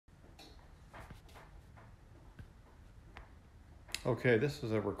Okay, this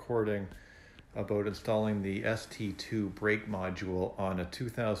is a recording about installing the ST2 brake module on a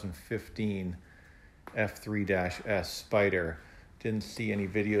 2015 F3-S Spyder. Didn't see any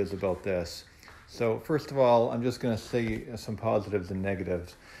videos about this. So first of all, I'm just going to say some positives and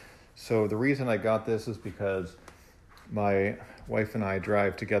negatives. So the reason I got this is because my wife and I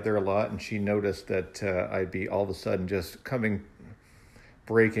drive together a lot, and she noticed that I'd be all of a sudden just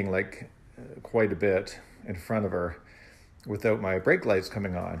braking like quite a bit in front of her without my brake lights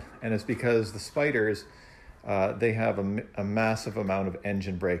coming on. And it's because the Spyders, they have a massive amount of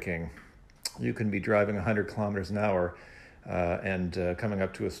engine braking. You can be driving 100 kilometers an hour and coming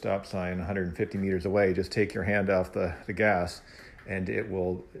up to a stop sign 150 meters away, just take your hand off the gas and it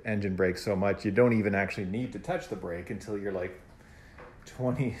will engine brake so much you don't even actually need to touch the brake until you're like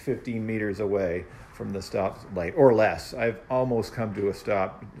 20, 15 meters away from the stop light or less. I've almost come to a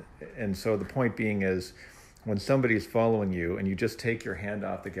stop. And so the point being is, when somebody's following you and you just take your hand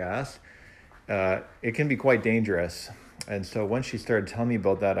off the gas, it can be quite dangerous. And so when she started telling me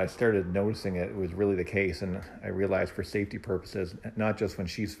about that, I started noticing it was really the case. And I realized for safety purposes, not just when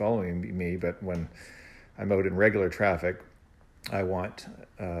she's following me, but when I'm out in regular traffic, I want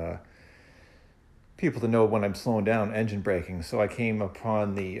people to know when I'm slowing down engine braking. So I came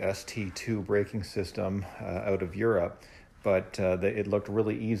upon the ST2 braking system out of Europe. But it looked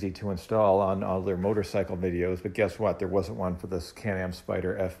really easy to install on all their motorcycle videos. But guess what? There wasn't one for this Can-Am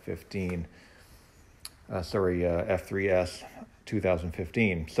Spyder F3-S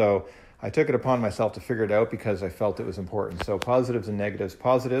 2015. So I took it upon myself to figure it out because I felt it was important. So positives and negatives.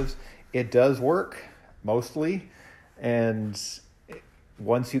 Positives, it does work mostly. And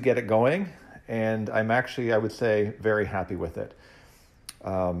once you get it going, and I'm actually, I would say, very happy with it.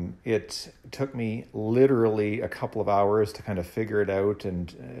 It took me literally a couple of hours to kind of figure it out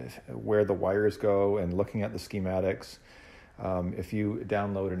and where the wires go and looking at the schematics. If you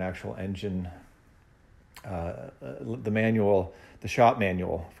download an actual engine, the manual, the shop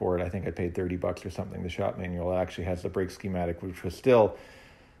manual for it, I think I paid $30 or something. The shop manual actually has the brake schematic, which was still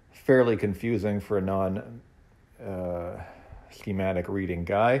fairly confusing for a non-schematic reading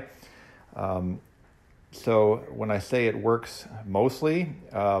guy. So when I say it works mostly,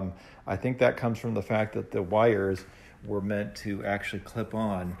 I think that comes from the fact that the wires were meant to actually clip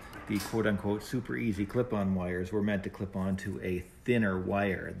on. The quote-unquote super easy clip-on wires were meant to clip onto a thinner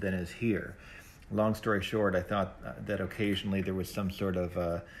wire than is here. Long story short, I thought that occasionally there was some sort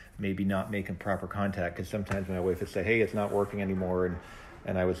of maybe not making proper contact, because sometimes my wife would say, hey, it's not working anymore,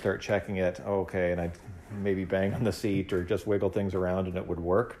 and I would start checking it, and I'd maybe bang on the seat or just wiggle things around and it would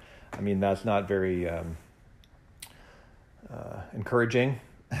work. I mean, that's not very encouraging,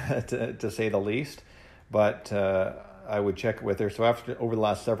 to say the least. But I would check it with her. So over the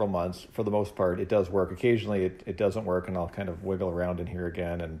last several months, for the most part, it does work. Occasionally, it doesn't work, and I'll kind of wiggle around in here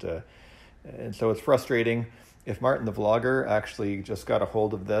again. And so it's frustrating. If Martin the vlogger actually just got a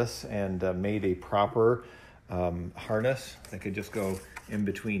hold of this and made a proper harness that could just go in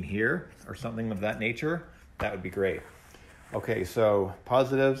between here or something of that nature, that would be great. Okay, so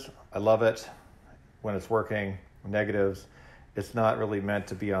positives, I love it when it's working. Negatives, it's not really meant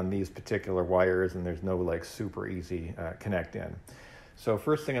to be on these particular wires, and there's no like super easy connect in. So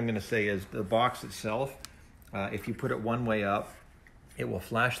first thing I'm going to say is the box itself, if you put it one way up, it will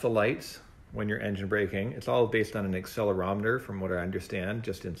flash the lights when you're engine braking. It's all based on an accelerometer from what I understand,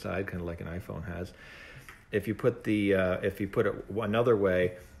 just inside, kind of like an iPhone has. If you put it another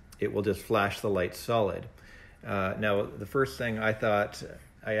way, it will just flash the lights solid. Now, the first thing I thought,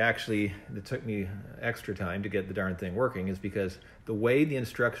 it took me extra time to get the darn thing working, is because the way the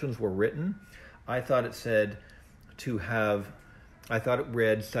instructions were written, I thought it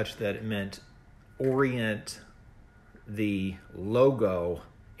read such that it meant orient the logo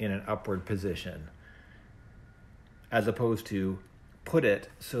in an upward position, as opposed to put it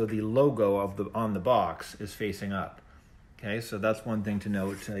so the logo on the box is facing up. Okay, so that's one thing to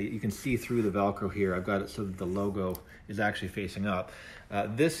note. You can see through the Velcro here. I've got it so that the logo is actually facing up.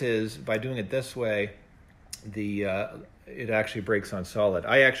 This is, by doing it this way, it actually brakes on solid.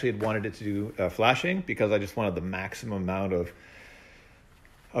 I actually had wanted it to do flashing because I just wanted the maximum amount of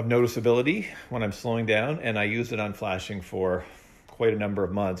noticeability when I'm slowing down, and I used it on flashing for quite a number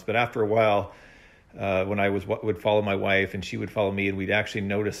of months. But after a while, when I would follow my wife and she would follow me, and we'd actually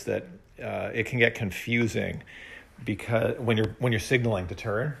notice that it can get confusing because when you're signaling to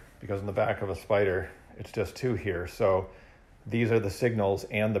turn, because in the back of a Spyder it's just two here, so these are the signals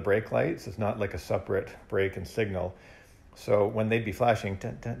and the brake lights. It's not like a separate brake and signal. So when they'd be flashing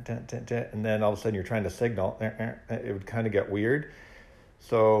and then all of a sudden you're trying to signal, it would kind of get weird.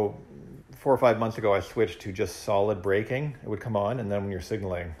 So 4 or 5 months ago, I switched to just solid braking. It would come on, and then when you're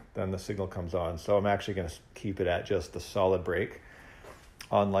signaling, then the signal comes on. So I'm actually going to keep it at just the solid brake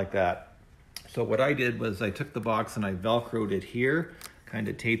on like that. So what I did was I took the box and I Velcroed it here, kind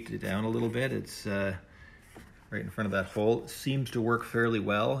of taped it down a little bit. It's right in front of that hole. It seems to work fairly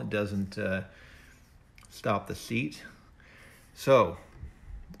well. It doesn't stop the seat. So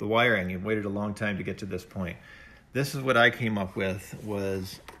the wiring, you've waited a long time to get to this point. This is what I came up with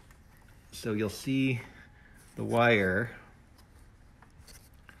was, so you'll see the wire.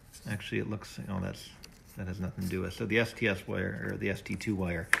 Actually, it looks, that has nothing to do with it. So the STS wire, or the ST2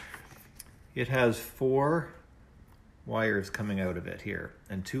 wire, it has 4 wires coming out of it here,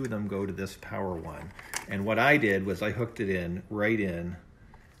 and 2 of them go to this power one. And what I did was I hooked it in right in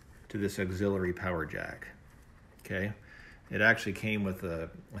to this auxiliary power jack. Okay, it actually came with a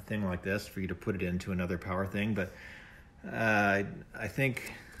thing like this for you to put it into another power thing, but I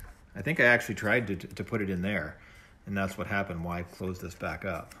think I actually tried to put it in there, and that's what happened. Why I closed this back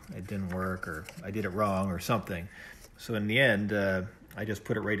up? It didn't work, or I did it wrong, or something. So in the end, I just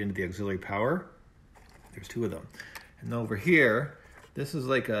put it right into the auxiliary power. There's 2 of them. And over here, this is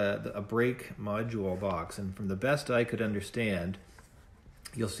like a brake module box, and from the best I could understand,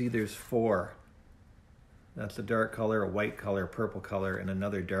 you'll see there's 4. That's a dark color, a white color, a purple color, and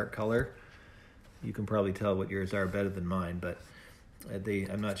another dark color. You can probably tell what yours are better than mine, but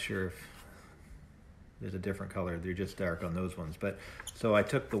I'm not sure if there's a different color. They're just dark on those ones. But so I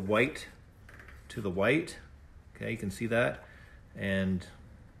took the white to the white. Okay, you can see that, and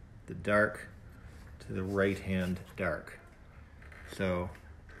the dark to the right-hand dark. So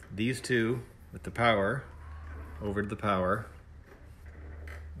these 2 with the power over to the power,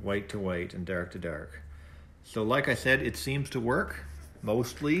 white to white and dark to dark. So like I said, it seems to work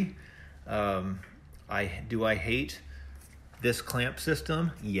mostly. Do I hate this clamp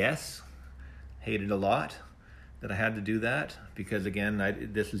system? Yes, hate it a lot that I had to do that, because again,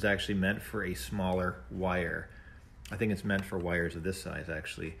 this is actually meant for a smaller wire. I think it's meant for wires of this size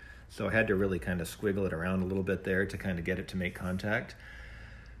actually. So I had to really kind of squiggle it around a little bit there to kind of get it to make contact.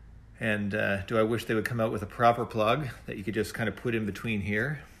 And do I wish they would come out with a proper plug that you could just kind of put in between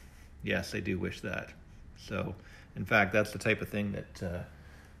here? Yes, I do wish that. So in fact, that's the type of thing that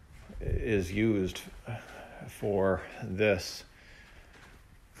is used for this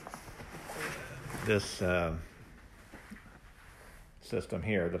system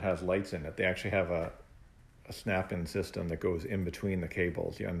here that has lights in it. They actually have a snap-in system that goes in between the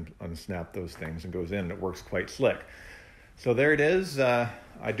cables. You unsnap those things and goes in. It works quite slick. So there it is. I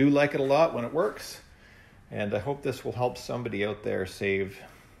do like it a lot when it works, and I hope this will help somebody out there save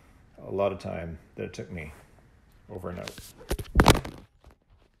a lot of time that it took me. Over and out.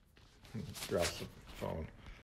 Drops the phone.